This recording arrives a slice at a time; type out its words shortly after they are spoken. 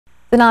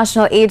The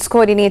National AIDS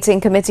Coordinating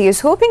Committee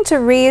is hoping to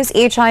raise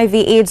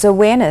HIV/AIDS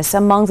awareness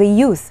among the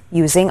youth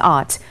using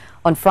art.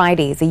 On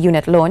Friday, the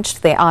unit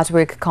launched their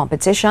artwork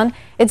competition,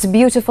 It's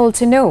Beautiful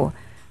to Know.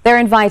 They're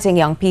inviting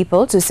young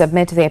people to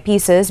submit their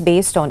pieces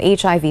based on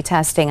HIV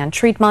testing and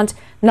treatment,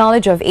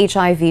 knowledge of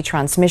HIV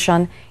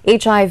transmission,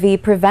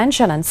 HIV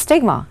prevention and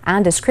stigma,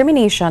 and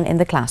discrimination in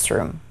the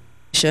classroom.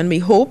 We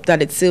hope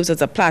that it serves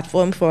as a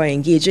platform for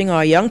engaging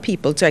our young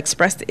people to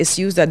express the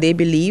issues that they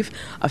believe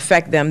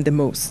affect them the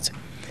most.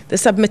 The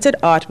submitted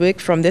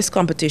artwork from this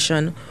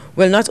competition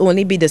will not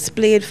only be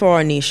displayed for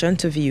our nation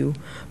to view,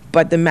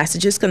 but the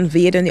messages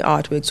conveyed in the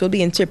artworks will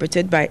be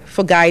interpreted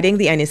for guiding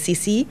the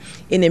NACC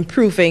in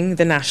improving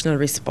the national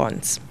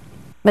response.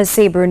 Ms.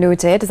 Sebro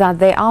noted that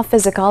there are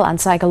physical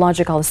and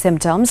psychological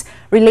symptoms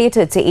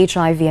related to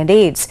HIV and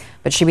AIDS,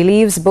 but she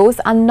believes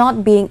both are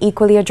not being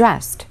equally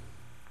addressed.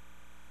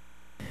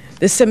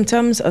 The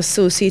symptoms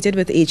associated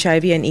with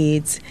HIV and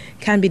AIDS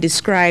can be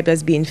described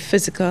as being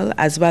physical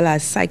as well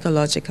as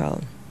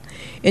psychological.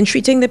 In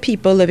treating the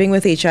people living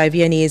with HIV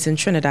and AIDS in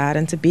Trinidad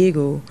and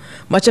Tobago,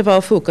 much of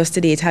our focus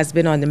to date has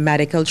been on the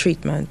medical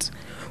treatment,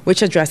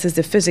 which addresses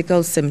the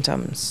physical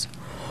symptoms.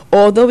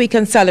 Although we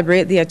can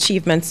celebrate the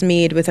achievements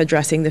made with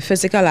addressing the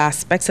physical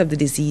aspects of the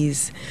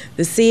disease,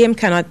 the same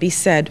cannot be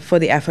said for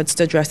the efforts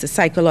to address the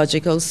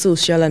psychological,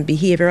 social, and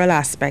behavioral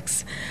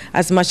aspects,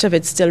 as much of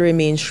it still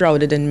remains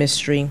shrouded in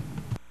mystery.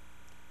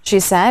 She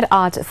said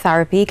art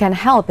therapy can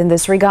help in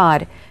this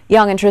regard.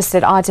 Young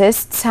interested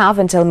artists have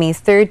until May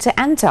 3rd to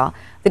enter.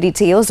 The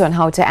details on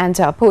how to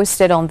enter are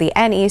posted on the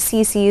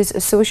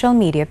NACC's social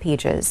media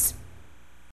pages.